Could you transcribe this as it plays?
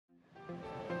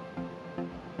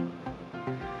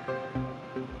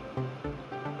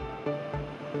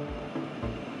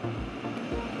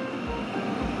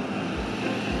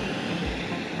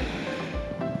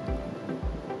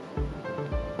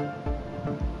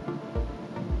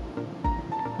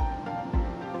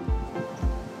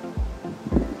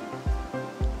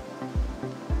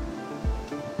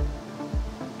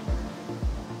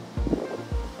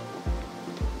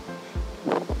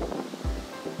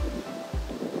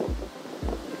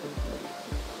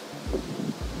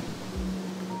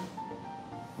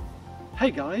Hey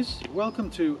guys,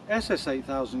 welcome to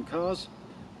SS8000 Cars,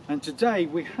 and today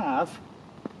we have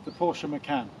the Porsche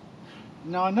Macan.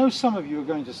 Now I know some of you are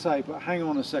going to say, but hang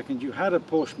on a second, you had a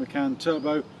Porsche Macan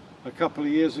Turbo a couple of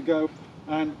years ago,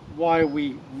 and why are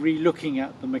we re-looking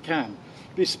at the Macan?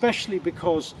 Especially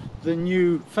because the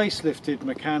new facelifted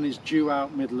Macan is due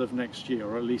out middle of next year,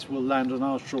 or at least will land on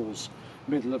our shores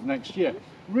middle of next year.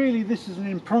 Really, this is an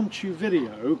impromptu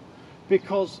video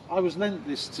because I was lent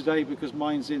this today because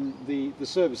mine's in the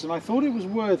service, and I thought it was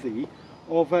worthy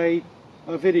of a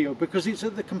video because it's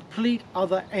at the complete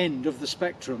other end of the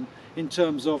spectrum in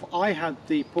terms of I had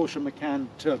the Porsche Macan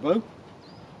Turbo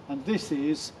and this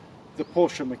is the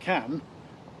Porsche Macan,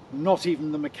 not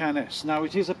even the Macan S. Now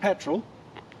it is a petrol,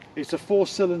 it's a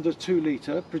 4-cylinder 2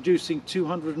 litre producing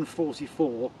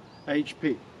 244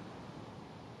 HP.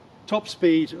 Top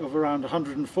speed of around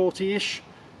 140-ish,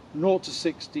 0 to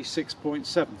 60,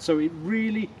 6.7. So it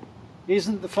really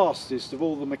isn't the fastest of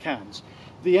all the Macans.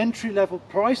 The entry level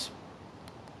price,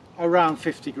 around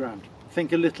 50 grand.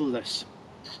 Think a little less.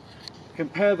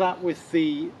 Compare that with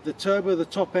the Turbo, the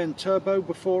top end Turbo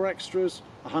before extras,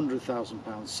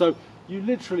 £100,000. So you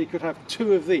literally could have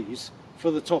two of these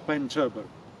for the top end Turbo.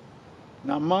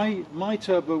 Now my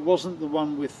Turbo wasn't the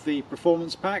one with the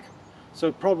performance pack,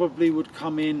 so probably would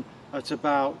come in at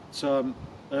about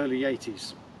early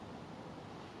 80s.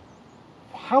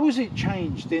 How has it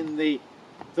changed in the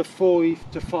 4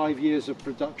 to 5 years of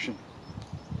production?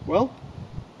 Well,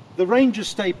 the range has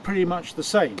stayed pretty much the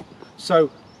same. So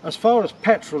as far as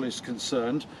petrol is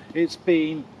concerned, it's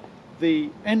been the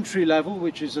entry level,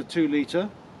 which is a 2 litre,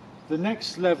 the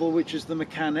next level, which is the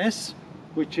Macan S,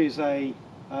 which is a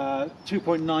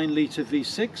 2.9 litre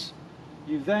V6.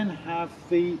 You then have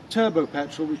the turbo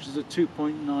petrol, which is a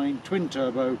 2.9 twin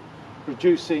turbo,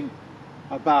 producing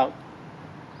about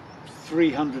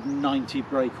 390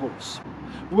 brake horse.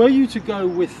 Were you to go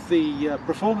with the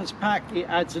performance pack, it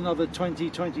adds another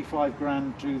 20-25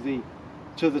 grand to the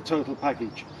total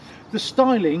package. The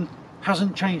styling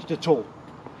hasn't changed at all.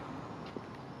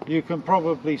 You can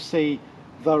probably see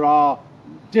there are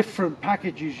different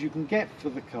packages you can get for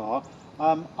the car.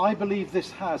 I believe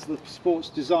this has the sports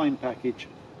design package,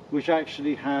 which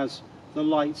actually has the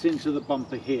lights into the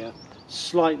bumper here,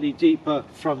 slightly deeper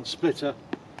front splitter,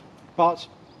 but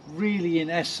really in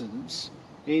essence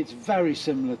it's very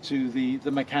similar to the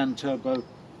Macan Turbo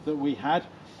that we had.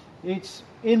 It's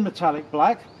in metallic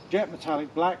black, jet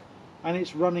metallic black, and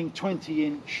it's running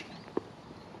 20-inch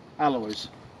alloys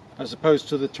as opposed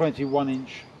to the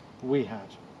 21-inch we had.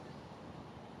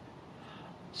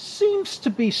 Seems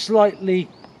to be slightly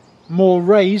more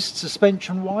raised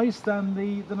suspension wise than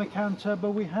the Macan Turbo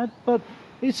we had, but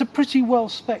it's a pretty well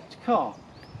spec'd car.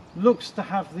 Looks to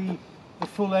have the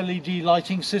full LED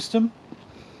lighting system,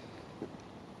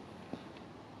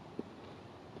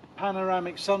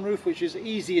 panoramic sunroof, which is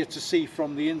easier to see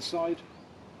from the inside.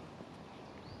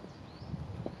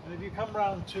 And if you come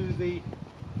round to the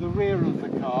rear of the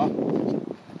car,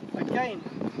 again,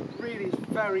 really it's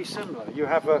very similar. You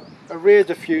have a rear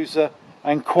diffuser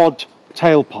and quad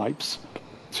tailpipes,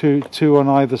 two on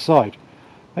either side.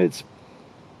 It's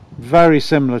very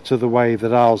similar to the way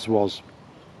that ours was.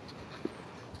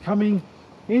 Coming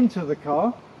into the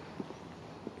car,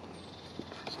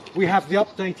 we have the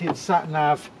updated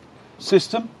sat-nav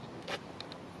system,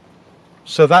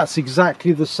 so that's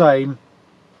exactly the same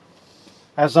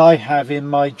as I have in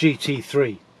my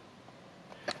GT3.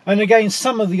 And again,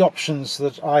 some of the options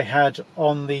that I had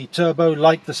on the Turbo,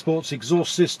 like the sports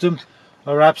exhaust system,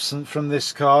 are absent from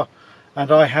this car,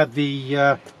 and I had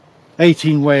the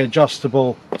 18-way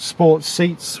adjustable sports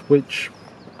seats, which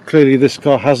clearly this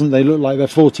car hasn't. They look like they're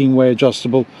 14-way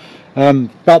adjustable,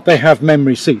 but they have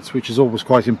memory seats, which is always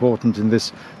quite important in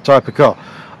this type of car.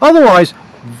 Otherwise,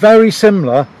 very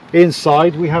similar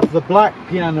inside. We have the black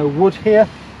piano wood here,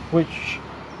 which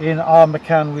in our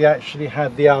Macan we actually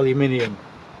had the aluminium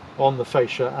on the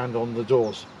fascia and on the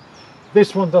doors.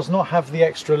 This one does not have the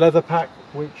extra leather pack,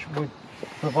 which would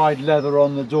provide leather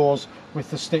on the doors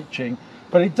with the stitching,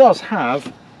 but it does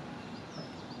have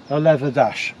a leather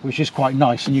dash, which is quite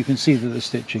nice, and you can see that the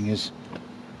stitching is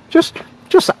just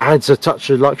adds a touch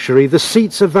of luxury. The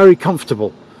seats are very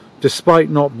comfortable despite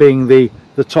not being the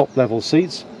top level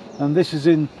seats, and this is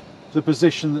in the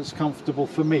position that's comfortable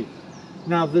for me.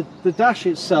 Now the dash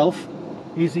itself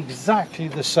is exactly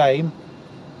the same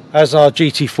as our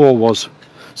GT4 was.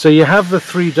 So you have the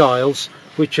 3 dials,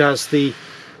 which has the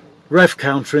rev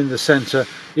counter in the center.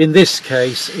 In this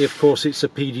case, of course, it's a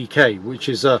PDK, which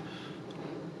is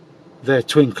their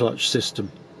twin clutch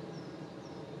system.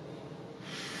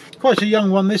 Quite a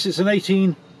young one this. It's an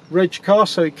 18 reg car,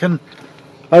 so it can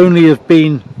only have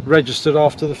been registered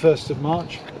after the 1st of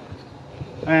March.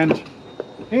 And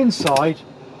inside,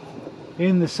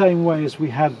 in the same way as we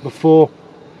had before,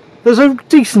 there's a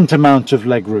decent amount of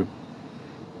legroom.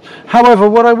 However,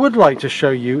 what I would like to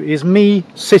show you is me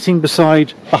sitting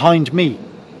behind me.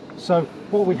 So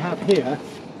what we have here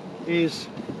is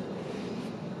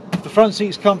the front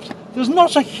seat's comfortable. There's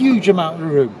not a huge amount of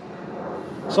room.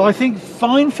 So I think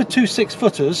fine for two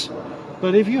 6-footers,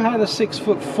 but if you had a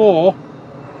 6'4"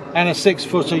 and a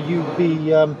 6-footer, you'd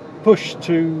be pushed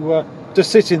to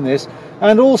sit in this.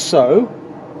 And also,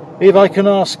 if I can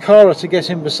ask Cara to get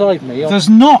in beside me, there's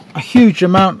not a huge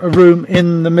amount of room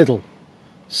in the middle.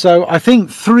 So I think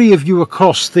 3 of you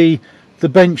across the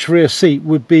bench rear seat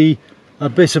would be a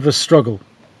bit of a struggle.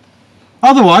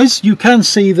 Otherwise, you can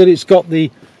see that it's got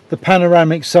the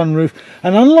panoramic sunroof,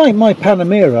 and unlike my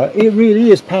Panamera, it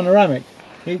really is panoramic.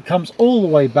 It comes all the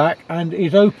way back and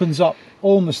it opens up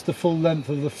almost the full length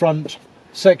of the front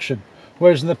section,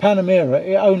 whereas in the Panamera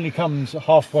it only comes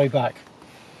halfway back.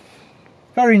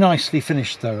 Very nicely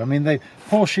finished though. I mean,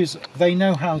 Porsches, they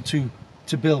know how to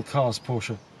build cars,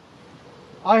 Porsche.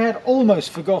 I had almost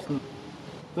forgotten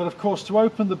that, of course, to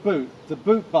open the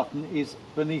boot button is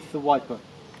beneath the wiper.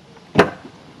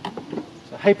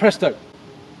 So, hey presto,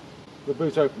 the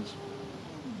boot opens.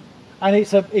 And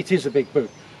it is a big boot.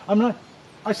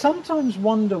 I sometimes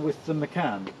wonder with the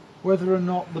Macan whether or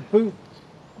not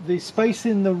the space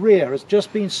in the rear has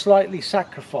just been slightly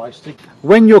sacrificed.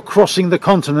 When you're crossing the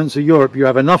continents of Europe, you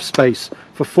have enough space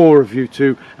for 4 of you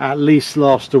to at least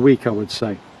last a week, I would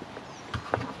say.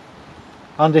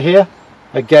 Under here,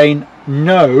 again,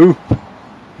 no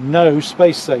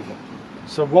space saver.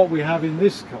 So what we have in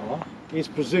this car is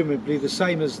presumably the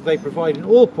same as they provide in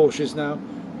all Porsches now,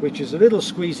 which is a little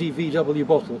squeezy VW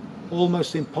bottle,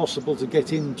 almost impossible to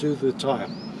get into the tyre,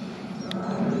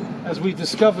 as we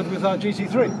discovered with our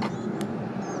GT3.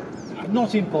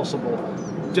 Not impossible,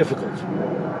 difficult.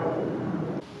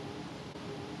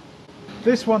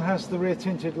 This one has the rear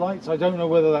tinted lights. I don't know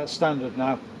whether that's standard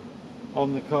now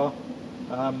on the car.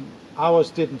 Ours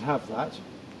didn't have that.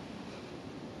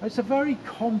 It's a very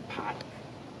compact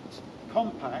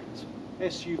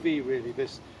SUV, really,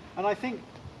 this. And I think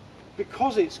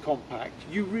because it's compact,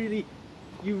 you really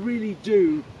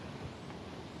do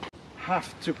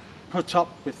have to put up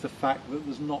with the fact that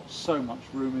there's not so much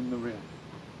room in the rear.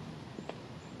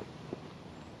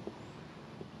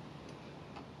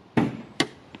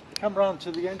 Come round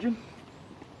to the engine.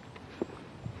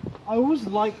 I always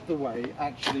liked the way,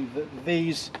 actually, that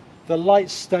the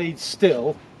lights stayed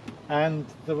still and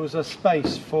there was a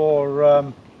space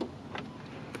for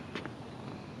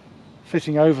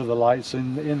fitting over the lights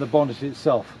in the bonnet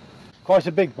itself. Quite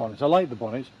a big bonnet. I like the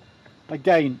bonnet.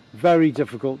 Again, very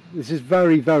difficult. This is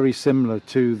very, very similar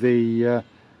to the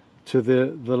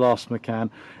last Macan.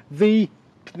 The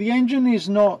engine is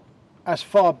not as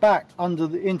far back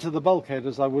into the bulkhead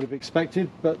as I would have expected,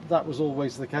 but that was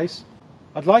always the case.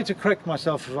 I'd like to correct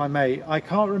myself if I may. I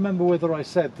can't remember whether I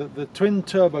said that the twin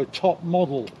turbo top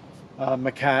model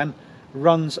Macan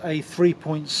runs a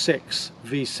 3.6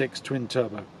 V6 twin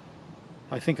turbo.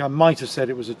 I think I might have said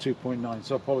it was a 2.9,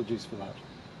 so apologies for that.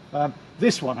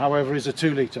 This one, however, is a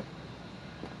 2 litre.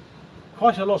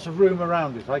 Quite a lot of room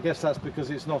around it. I guess that's because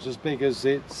it's not as big as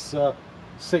its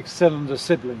 6-cylinder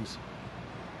siblings.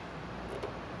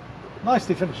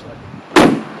 Nicely finished though.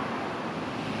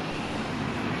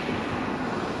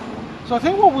 So I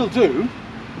think what we'll do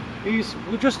is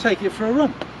we'll just take it for a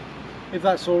run, if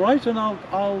that's all right, and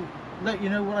I'll let you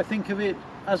know what I think of it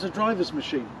as a driver's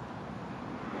machine.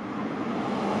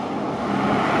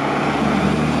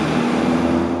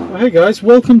 Well, hey guys,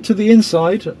 welcome to the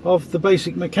inside of the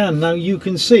basic Macan. Now you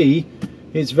can see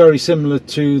it's very similar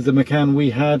to the Macan we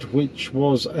had, which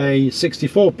was a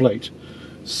 64 plate.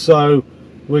 So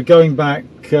we're going back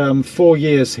 4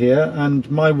 years here,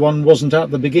 and my one wasn't at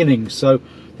the beginning, so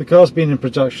the car's been in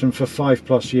production for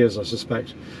 5+ years, I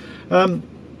suspect.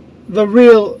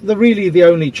 Really the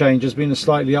only change has been a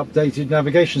slightly updated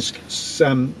navigation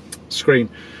screen.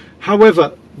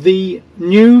 However, the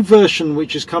new version,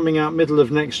 which is coming out middle of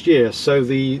next year, so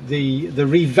the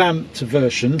revamped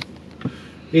version,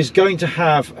 is going to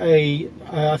have I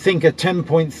think a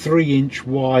 10.3 inch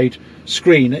wide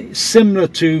screen, similar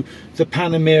to the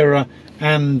Panamera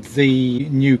and the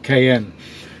new Cayenne.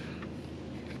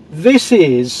 This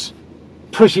is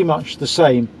pretty much the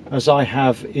same as I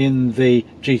have in the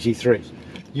GT3.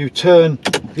 You turn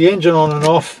the engine on and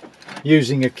off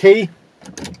using a key,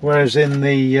 whereas in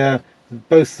the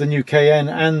both the new Cayenne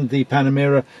and the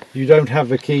Panamera you don't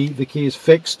have a key. The key is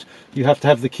fixed. You have to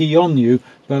have the key on you,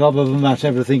 but other than that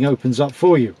everything opens up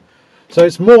for you. So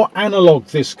it's more analog,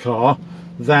 this car,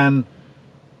 than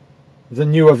the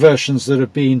newer versions that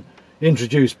have been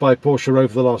introduced by Porsche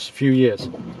over the last few years.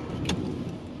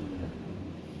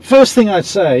 First thing I'd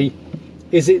say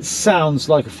is it sounds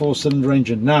like a 4-cylinder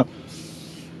engine. Now,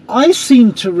 I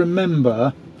seem to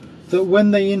remember that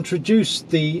when they introduced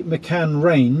the Macan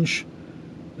range,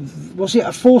 was it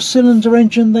a 4-cylinder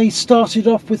engine they started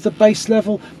off with the base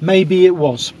level? Maybe it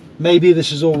was. Maybe this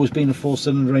has always been a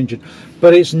 4-cylinder engine,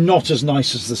 but it's not as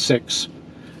nice as the 6.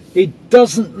 It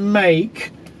doesn't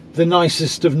make the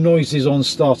nicest of noises on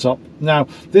startup. Now,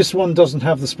 this one doesn't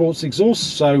have the sports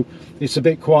exhaust, so it's a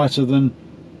bit quieter than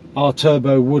our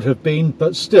turbo would have been,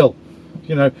 but still,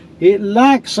 you know, it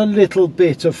lacks a little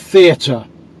bit of theatre,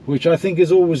 which I think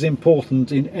is always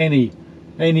important in any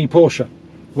Porsche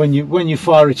when you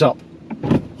fire it up.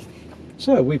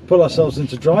 So we pull ourselves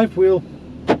into drive. We'll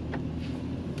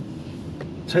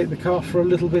take the car for a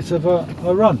little bit of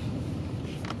a run.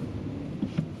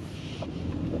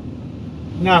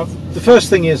 Now, the first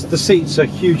thing is the seats are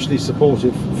hugely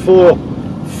supportive for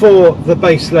the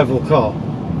base level car.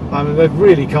 I mean, they're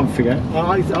really comfy.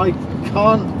 I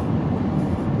can't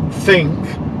think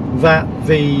that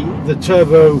the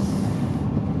turbo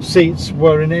seats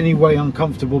were in any way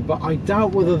uncomfortable, but I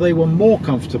doubt whether they were more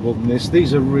comfortable than this.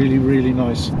 These are really, really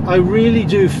nice. I really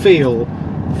do feel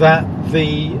that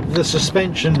the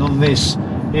suspension on this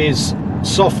is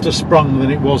softer sprung than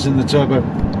it was in the turbo.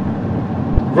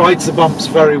 Rides the bumps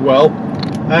very well,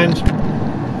 and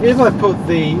if I put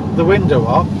the window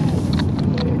up,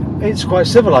 it's quite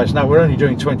civilized. Now, we're only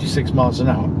doing 26 miles an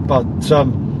hour, but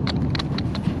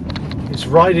it's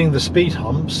riding the speed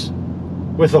humps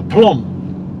with aplomb.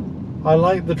 I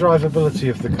like the drivability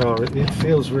of the car. It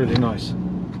feels really nice.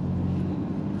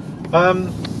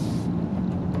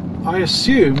 I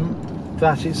assume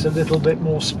that it's a little bit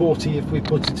more sporty if we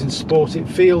put it in sport. It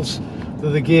feels that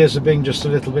the gears are being just a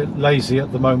little bit lazy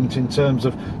at the moment in terms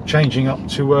of changing up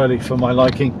too early for my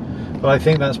liking, but I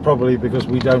think that's probably because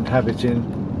we don't have it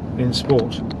in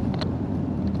sport.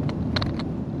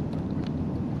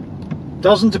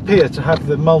 Doesn't appear to have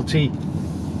the multi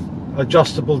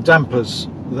adjustable dampers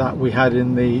that we had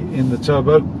in the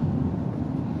turbo.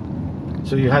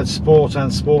 So you had Sport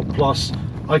and Sport Plus.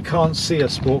 I can't see a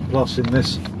Sport Plus in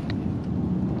this,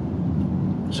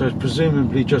 so it's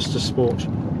presumably just a Sport.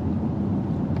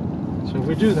 So if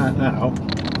we do that now,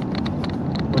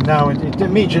 well, now it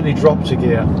immediately dropped a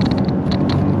gear.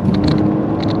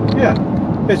 Yeah,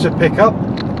 bit of pickup,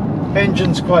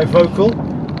 engine's quite vocal,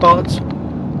 but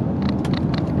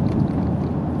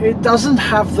it doesn't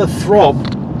have the throb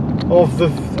of the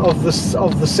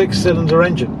 6-cylinder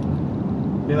engine.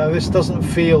 You know, this doesn't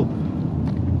feel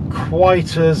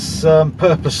quite as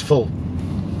purposeful.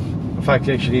 In fact,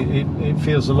 actually, it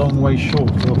feels a long way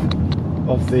short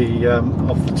of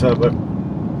the turbo.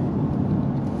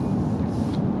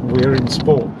 We're in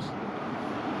sport.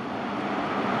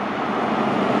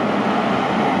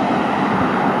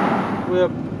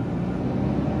 We've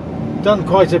done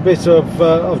quite a bit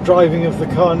of driving of the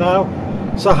car now.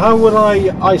 So how would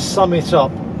I sum it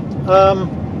up?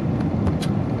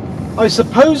 I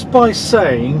suppose by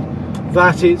saying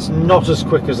that it's not as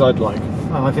quick as I'd like,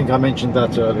 and I think I mentioned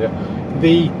that earlier.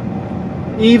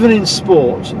 Even in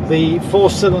sport, the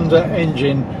 4-cylinder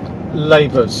engine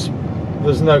labours.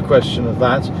 There's no question of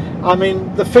that. I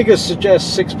mean, the figures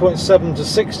suggest 6.7 to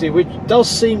 60, which does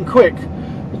seem quick,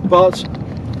 but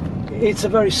it's a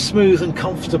very smooth and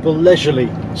comfortable, leisurely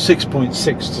 6.6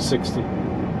 to 60.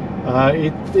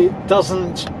 It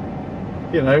doesn't,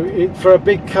 you know, for a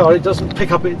big car, it doesn't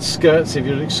pick up its skirts, if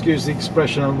you'll excuse the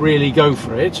expression, and really go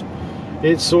for it.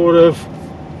 It sort of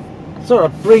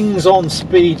brings on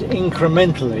speed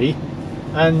incrementally,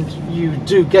 and you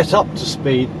do get up to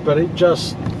speed, but it's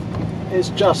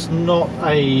just not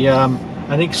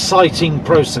an exciting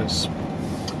process.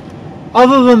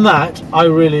 Other than that, I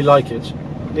really like it.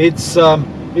 It's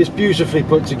beautifully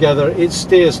put together. It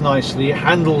steers nicely, it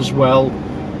handles well.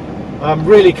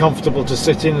 Really comfortable to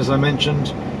sit in, as I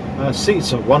mentioned.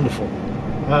 Seats are wonderful.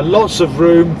 Lots of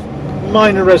room.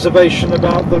 Minor reservation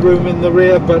about the room in the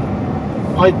rear, but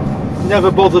it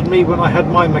never bothered me when I had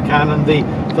my Macan, and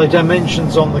the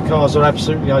dimensions on the cars are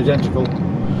absolutely identical.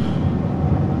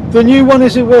 The new one,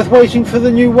 is it worth waiting for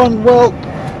the new one? Well,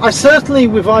 I certainly,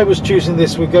 if I was choosing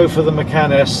this, would go for the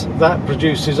Macan S. That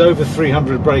produces over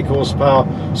 300 brake horsepower,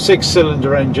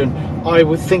 6-cylinder engine. I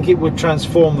would think it would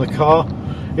transform the car.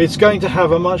 It's going to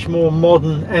have a much more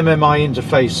modern MMI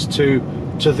interface to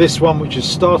this one, which is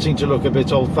starting to look a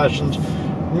bit old-fashioned.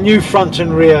 New front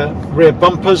and rear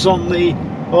bumpers on the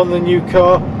new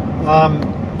car,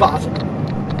 but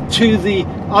to the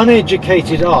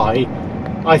uneducated eye,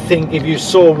 I think if you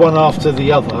saw one after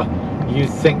the other, you'd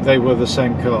think they were the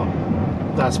same car.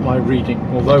 That's my reading,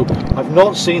 although I've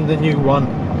not seen the new one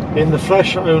in the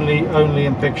flesh, only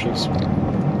in pictures.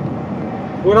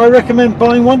 Would I recommend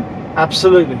buying one?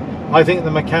 Absolutely. I think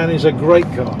the Macan is a great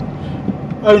car.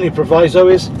 Only proviso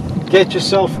is get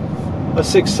yourself a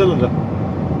 6-cylinder.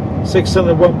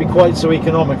 6-cylinder won't be quite so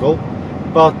economical,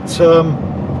 but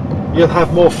you'll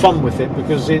have more fun with it,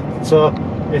 because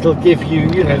it'll give you,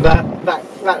 you know,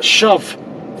 that shove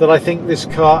that I think this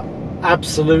car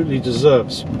absolutely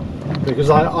deserves, because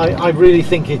I really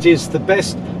think it is the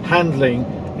best handling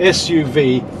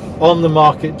SUV on the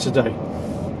market today.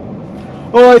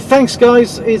 Alright, thanks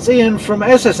guys, it's Ian from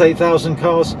SS8000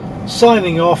 Cars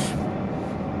signing off.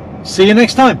 See you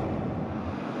next time.